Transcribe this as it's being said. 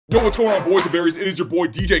Yo, what's going on, boys and berries? It is your boy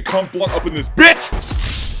DJ Cum Blunt up in this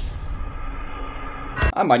bitch!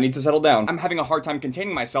 I might need to settle down. I'm having a hard time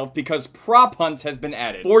containing myself because prop hunt has been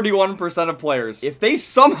added. 41% of players. If they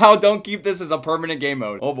somehow don't keep this as a permanent game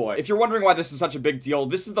mode, oh boy. If you're wondering why this is such a big deal,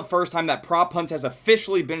 this is the first time that prop hunt has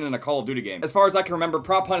officially been in a Call of Duty game. As far as I can remember,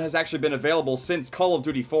 prop hunt has actually been available since Call of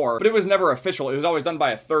Duty 4, but it was never official. It was always done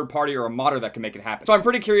by a third party or a modder that can make it happen. So I'm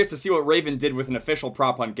pretty curious to see what Raven did with an official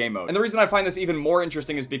prop hunt game mode. And the reason I find this even more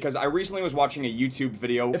interesting is because I recently was watching a YouTube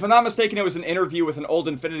video. If I'm not mistaken, it was an interview with an old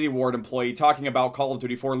Infinity Ward employee talking about Call of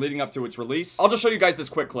Duty 4 leading up to its release. I'll just show you guys this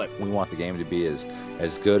quick clip. We want the game to be as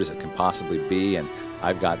good as it can possibly be, and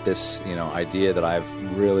I've got this, idea that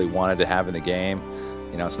I've really wanted to have in the game.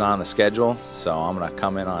 It's not on the schedule, so I'm going to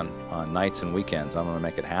come in on nights and weekends. I'm going to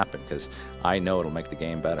make it happen because I know it'll make the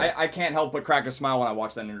game better. I can't help but crack a smile when I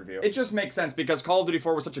watch that interview. It just makes sense because Call of Duty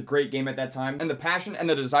 4 was such a great game at that time, and the passion and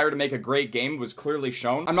the desire to make a great game was clearly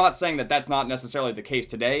shown. I'm not saying that that's not necessarily the case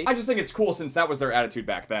today. I just think it's cool since that was their attitude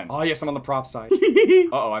back then. Oh yes, I'm on the prop side.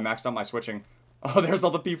 Uh-oh, I maxed out my switching. Oh, there's all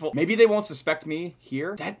the people. Maybe they won't suspect me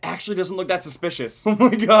here? That actually doesn't look that suspicious. Oh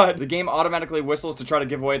my god. The game automatically whistles to try to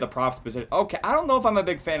give away the props position. Okay, I don't know if I'm a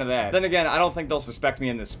big fan of that. Then again, I don't think they'll suspect me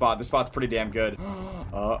in this spot. This spot's pretty damn good.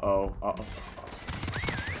 Uh-oh. Uh-oh.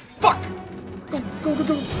 Fuck! Go, go, go,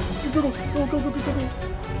 go. Go, go, go, go, go, go, go.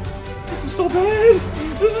 This is so bad.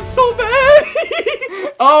 This is so bad.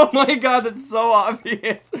 Oh my god, that's so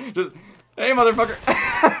obvious. Just, hey, motherfucker.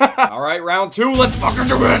 All right, round 2. Let's fucking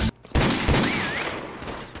do this.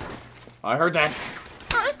 I heard that.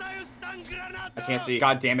 I can't see.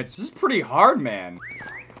 God damn it. This is pretty hard, man.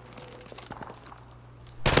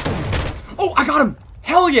 Oh, I got him!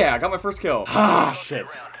 Hell yeah! I got my first kill. Ah, shit.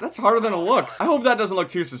 That's harder than it looks. I hope that doesn't look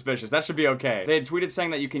too suspicious. That should be okay. They had tweeted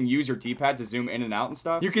saying that you can use your D-pad to zoom in and out and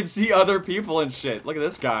stuff. You can see other people and shit. Look at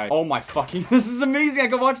this guy. Oh my fucking... This is amazing. I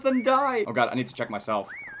can watch them die. Oh god, I need to check myself.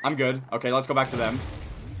 I'm good. Okay, let's go back to them.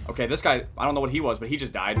 Okay, this guy... I don't know what he was, but he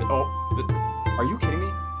just died. Oh, are you kidding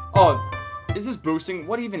me? Oh, is this boosting?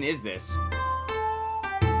 What even is this?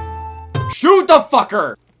 Shoot the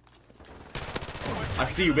fucker! I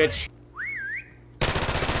see you, bitch.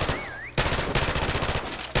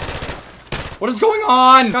 What is going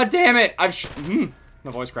on? God damn it!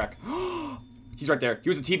 My voice crack. He's right there. He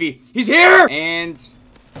was a TV. He's here! And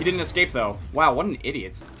he didn't escape, though. Wow, what an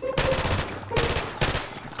idiot.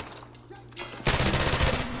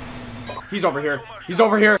 He's over here. He's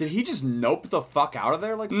over here. Did he just nope the fuck out of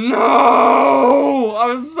there? Like, no! I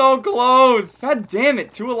was so close. God damn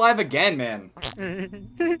it. 2 alive again, man.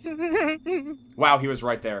 Wow, he was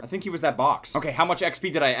right there. I think he was that box. Okay, how much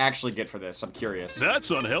XP did I actually get for this? I'm curious. That's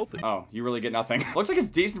unhealthy. Oh, you really get nothing. Looks like it's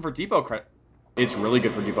decent for depot credit. It's really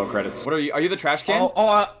good for depot credits. What are you? Are you the trash can?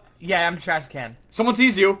 Yeah, I'm the trash can. Someone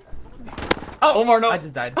sees you. Oh, Omar, no. I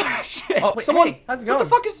just died. Shit. Oh, wait, someone. hey, how's it going? What the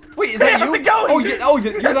fuck is? Wait, is that you? How's it going? Oh,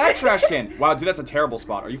 you're that trash can. Wow, dude, that's a terrible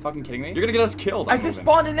spot. Are you fucking kidding me? You're gonna get us killed. I just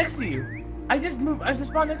spawned in next to you. I just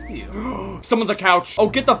spawned next to you. Someone's a couch. Oh,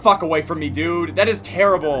 get the fuck away from me, dude. That is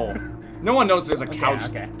terrible. No one knows there's a couch.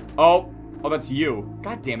 Okay. Oh, that's you.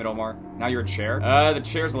 God damn it, Omar. Now you're a chair. The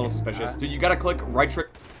chair's a little suspicious. Dude, you gotta click right trick.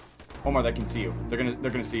 Omar, they can see you. They're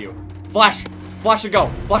gonna see you. Flash! Flash it go!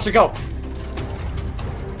 Flash it go!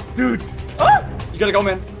 Dude! Ah! You gotta go,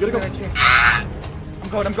 man. You gotta go. Ah! I'm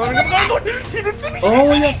going! He didn't see me!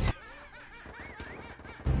 Oh, yes!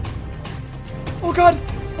 Oh, God!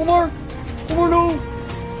 Omar! Omar, no!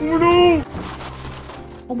 Omar, no!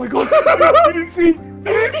 Oh my god! He didn't see!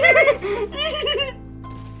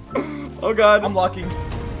 Oh, God. I'm locking.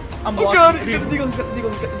 Oh, God! He's got the deagle, he's got the deagle,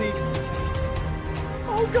 he's got the deagle.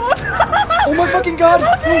 Oh god! Oh my fucking god!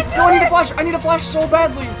 No, I need a flash! I need a flash so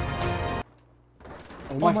badly!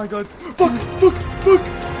 Oh my god! Fuck! Fuck! Fuck!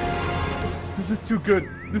 This is too good!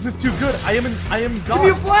 This is too good! I am gone! Give me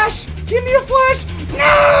a flash! Give me a flash!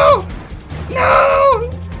 No!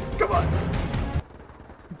 No! Come on!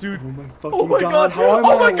 Dude! Oh my fucking god! How am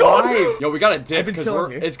I alive? God. Yo, we gotta dip because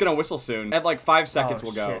it's gonna whistle soon. At like 5 seconds,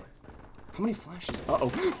 we'll go. Shit. How many flashes? Uh-oh.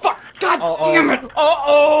 Fuck! God damn it!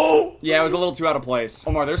 Uh-oh! Yeah, it was a little too out of place.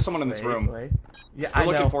 Omar, there's someone in this room. Yeah, We're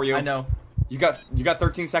looking for you. I know. You got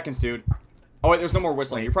 13 seconds, dude. Oh wait, there's no more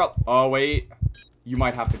whistling. You're probably. Oh wait, you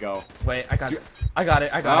might have to go. Wait, I got it. I got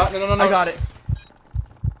it. No. I got it.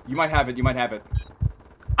 You might have it. You might have it.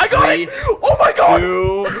 I got it! Oh my god!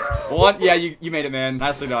 2, 1. Yeah, you made it, man.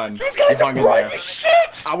 Nicely done. These guys are bright as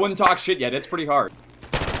shit! I wouldn't talk shit yet. It's pretty hard.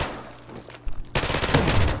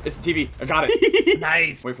 It's a TV. I got it.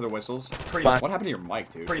 Nice. Wait for the whistles. What happened to your mic,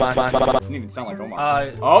 dude? Pretty Didn't even sound like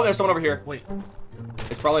Omar. Oh, there's someone over here. Wait.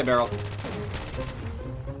 It's probably a barrel.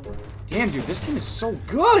 Damn, dude, this team is so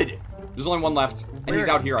good. There's only one left, and he's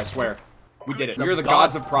out here, I swear. We did it. We're the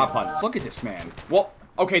gods of prop hunts. Look at this man. Well,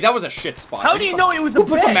 okay, that was a shit spot. How do you know it was a Who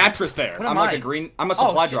puts a bed? mattress there? What I'm am like I? a green. I'm a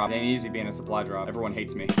supply shit. drop. It ain't easy being a supply drop. Everyone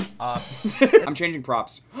hates me. I I'm changing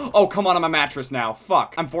props. Oh, come on, I'm a mattress now.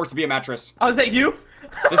 Fuck. I'm forced to be a mattress. Oh, is that you?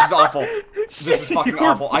 This is awful. This is fucking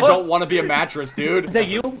awful. I don't want to be a mattress, dude. Is that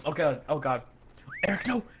you? Oh god. Oh god. Eric,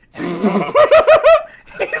 no.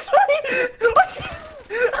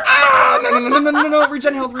 Ah, no.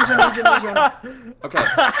 Regen health, regen. Okay.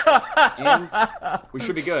 And we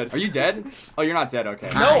should be good. Are you dead? Oh, you're not dead. Okay.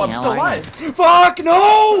 No, I'm still alive. Fuck,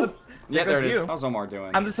 no! Yeah, there it goes is. you. How's Omar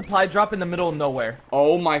doing? I'm the supply drop in the middle of nowhere.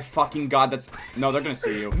 Oh my fucking god, that's... No, they're gonna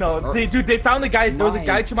see you. No, they found the guy. There was a My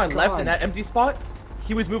guy to my left God. in that empty spot.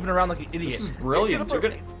 He was moving around like an idiot. This is brilliant. You're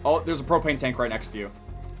gonna... Oh, there's a propane tank right next to you.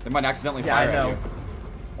 They might accidentally Yeah, I fire at know. you.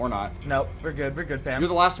 Or not. No, we're good, fam. You're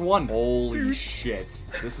the last one. Holy shit.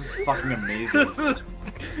 This is fucking amazing.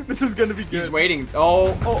 This is gonna be good. He's waiting.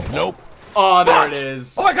 Oh. Nope. Oh, there it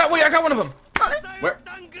is. Oh, I got one of them. Where?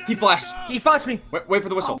 He flashed. He flashed me. Wait for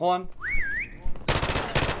the whistle. Hold on.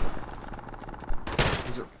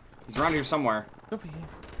 He's around here somewhere. Over here.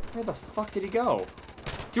 Where the fuck did he go?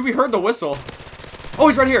 Dude, we heard the whistle. Oh,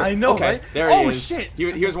 he's right here. I know, okay, right? there he Oh, is. shit.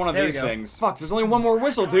 He was one of There we these go. things. Fuck, there's only one more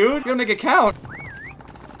whistle, dude. You gotta make it count.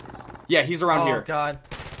 Yeah, he's around Oh here. god.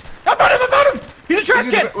 I found him! He's a trash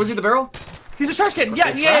can! Was he the barrel? He's a trash can!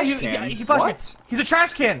 Yeah, trash can? he flashed What? me. He's a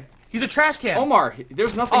trash can! He's a trash can! Omar,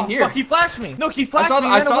 there's nothing Oh, here. fuck, he flashed me! No, he I flashed saw me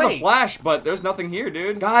the, I and saw ran the away. flash, but there's nothing here,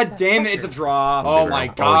 dude. God damn it, it's a draw. Oh my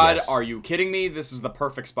Oh, god, yes. are you kidding me? This is the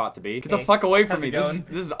perfect spot to be. Get the Hey, fuck away from how's me. it This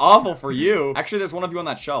going? is awful for you. Actually, there's one of you on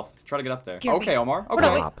that shelf. Try to get up there. Give me. Okay, Omar. Hold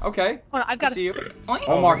on, Okay. wait. Okay. Hold on, I've I got see you. Oink.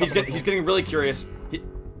 Omar, he's getting really curious.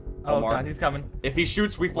 Oh Omar. god, he's coming. If he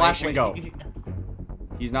shoots, we flash Wait, and wait, go.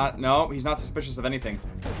 He's not. No, he's not suspicious of anything.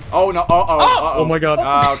 Oh no. Oh my god.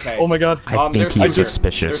 Okay. Oh my god. I think there's he's two.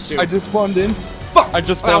 suspicious. There's I two. just spawned in. Fuck. I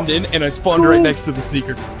just spawned in and I spawned right next to the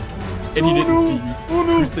sneaker. And he didn't see me. Oh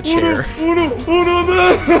no. Where's the chair? Oh no. Oh no.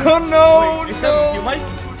 Oh no. Wait, is No. that you, Mike?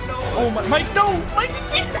 Oh my, Mike, no! Mike,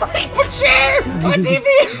 it's you, Mike! My chair. My TV.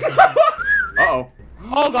 Uh-oh.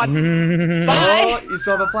 Oh god. Oh, Bye. you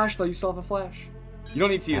still have a flash though. You still have a flash. You don't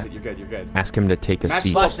need to use it. You're good. You're good. Ask him to take a Match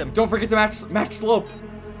seat. Flash slope. him. Don't forget to match slope.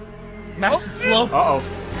 Match the slope. Uh-oh.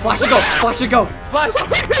 Flash and go. Flash and go. Flash!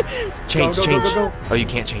 Change, Go, go, change. go, go, go. Oh, you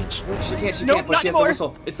can't change. She can't, Nope, but not she has more. the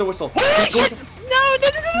whistle. It's the whistle. No,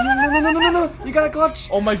 no. No. You gotta clutch.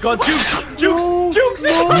 Oh my god, Jukes! No, Jukes!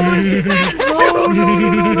 No.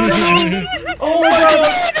 Oh my god.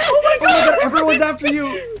 Oh my god. Everyone's after you.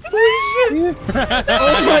 Holy shit. Oh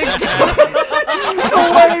my god.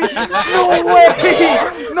 No way.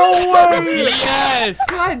 No way. Yes!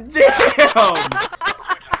 God damn.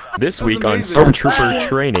 This week on amazing. Stormtrooper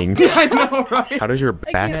training. I know, right? How does your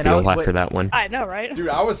back Man, I feel was after that one? I know, right? Dude,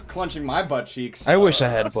 I was clenching my butt cheeks. I wish I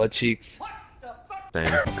had butt cheeks. Same.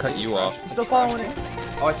 Cut you off. Still following it.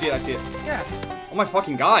 Oh, I see it. I see it. Yeah. Oh my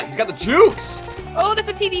fucking god. He's got the jukes. Oh, there's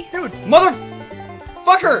a TV. Dude,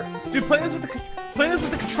 Motherfucker. dude, playing this with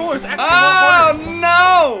the controller is actually a Oh lot harder.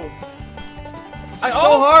 no.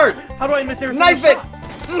 So hard. How do I miss every Knife single it!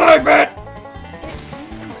 shot? Knife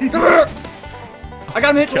it! Come here! I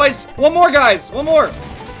got him hit twice. One more, guys. One more.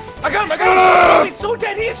 I got him! Oh, he's so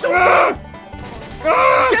dead! He's so dead!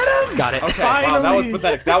 Get him! Got it. Okay, wow, that was Finally.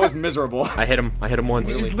 pathetic. That was miserable. I hit him. I hit him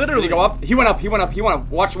once. Literally. Did he go up? He went up. He went up. He went up.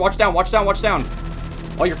 Watch down. Watch down. Watch down.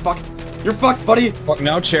 Oh, you're fucked. You're fucked, buddy. Fuck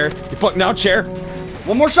now, chair. You fuck now, chair.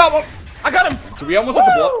 One more shot. One... I got him! So we almost hit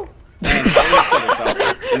the blow. Man, he almost killed himself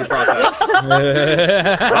in the process.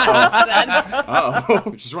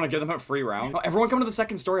 Uh-oh. Just want to give them a free round. Oh, everyone come to the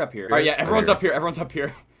second story up here. All right, yeah, everyone's up here. Everyone's up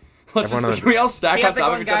here. Let's Everyone just, can we all stack Yeah, on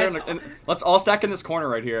top of pick each one other guy. and let's all stack in this corner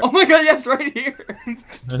right here. Oh my god, yes, right here.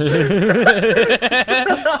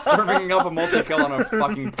 Serving up a multi-kill on a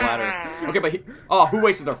fucking platter. Okay, but oh, who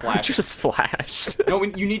wasted their flash? Just flashed. No,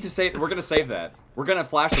 you need to save. We're gonna save that. We're gonna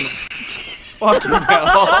flash them. Fucking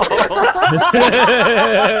hell. You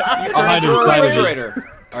turn hide into a inside of it. refrigerator.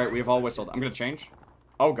 Alright, we have all whistled. I'm gonna change.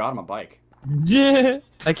 Oh god, I'm a bike. Yeah.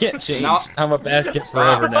 I can't change. No. I'm a basket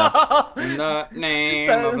forever now. In the name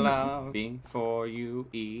of love, before you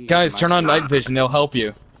eat. Guys, my turn on soul. night vision. They'll help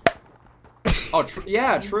you. Oh,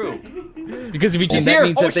 yeah, true. Because if you do, He's that here.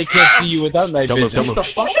 means Oh, that they can't see you without night Don't move, vision. don't The move.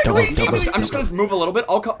 fuck? Don't move, don't move. I'm just gonna move a little bit.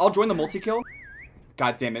 I'll join the multi-kill.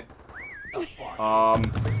 God damn it.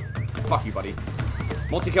 Fuck you, buddy.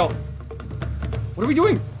 Multi-kill. What are we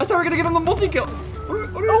doing? I thought we were gonna give him the multi-kill.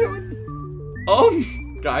 What are we doing?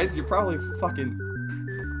 Guys, you're probably fucking...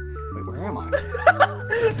 Wait, where am I?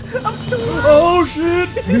 Oh, shit!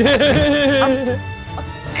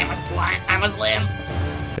 I must live.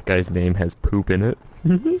 That guy's name has poop in it.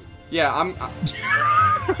 Yeah, Am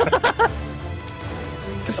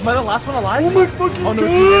I the last one alive? Oh my fucking Oh, no,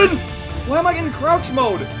 god! Why am I in crouch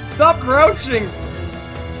mode? Stop crouching!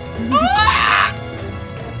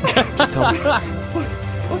 Tell him,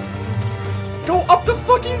 Go up the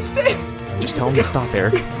fucking stairs! just tell him to stop,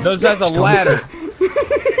 Eric. Those has a Just tell him to ladder. stop.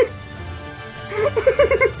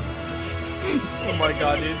 Oh my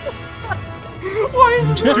god, dude. Why is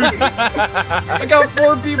this working? I got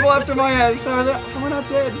 4 people after my ass. How am I not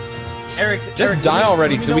dead? Eric, Just Eric, die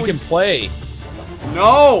already let me so know we when- can play.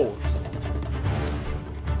 No!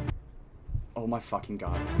 Oh my fucking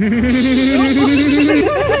god.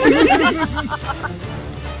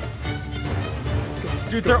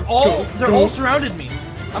 Dude, they're all surrounded me.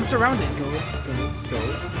 I'm surrounded.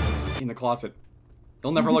 In the closet.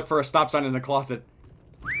 You'll never look for a stop sign in the closet.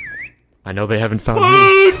 I know they haven't found me.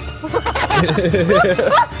 Oh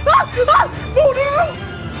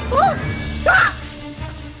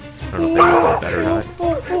I don't know if they got that or not.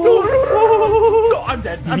 No, I'm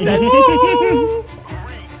dead. I'm dead.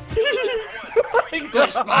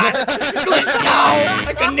 Glitch spot! Glitch, no!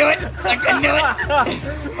 I couldn't do it! I couldn't do it!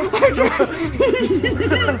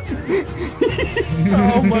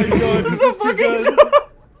 Oh my god, This is so fucking good. dumb!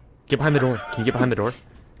 Get behind the door. Can you get behind the door?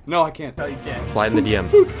 No, I can't. No, you can't. Slide in the DM.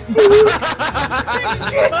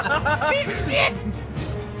 Piece of shit!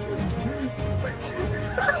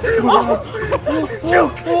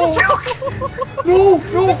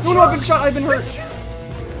 No, I've been shot, I've been hurt.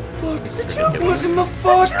 Fuck. What in the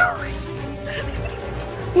fuck?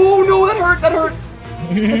 Oh no, that hurt.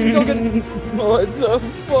 What the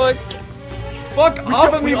fuck? Fuck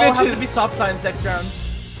off of me, We all have to be bitches. stop signs next round.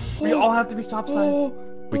 We all have to be stop signs.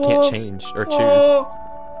 We can't change or choose.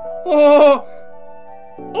 Oh.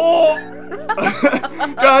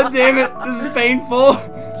 God damn it, this is painful.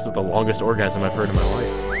 This is the longest orgasm I've heard in my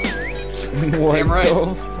life. What Damn right.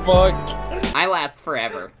 the fuck? I last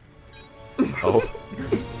forever. Oh.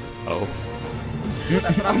 Oh.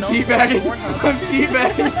 I'm teabagging. I'm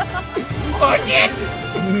teabagging. Oh shit!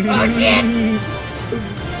 Oh shit!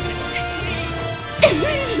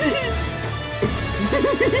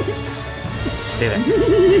 Stay there.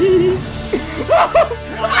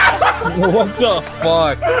 What the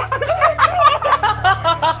fuck?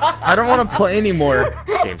 I don't want to play anymore.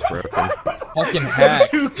 This game's broken. Fucking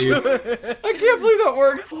hacks, dude. I can't believe that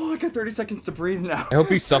worked. Oh, I got 30 seconds to breathe now. I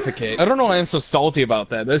hope you suffocate. I don't know why I'm so salty about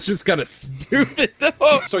that. That's just kind of stupid,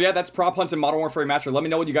 though. So yeah, that's Prop Hunt and Modern Warfare Remastered. Let me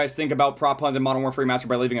know what you guys think about Prop Hunt and Modern Warfare Remastered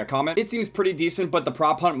by leaving a comment. It seems pretty decent, but the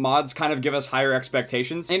Prop Hunt mods kind of give us higher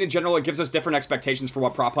expectations. And in general, it gives us different expectations for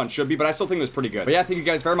what Prop Hunt should be, but I still think it was pretty good. But yeah, thank you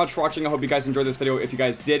guys very much for watching. I hope you guys enjoyed this video. If you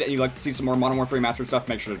guys did and you'd like to see some more Modern Warfare Remastered stuff,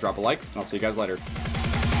 make sure to drop a like, and I'll see you guys later.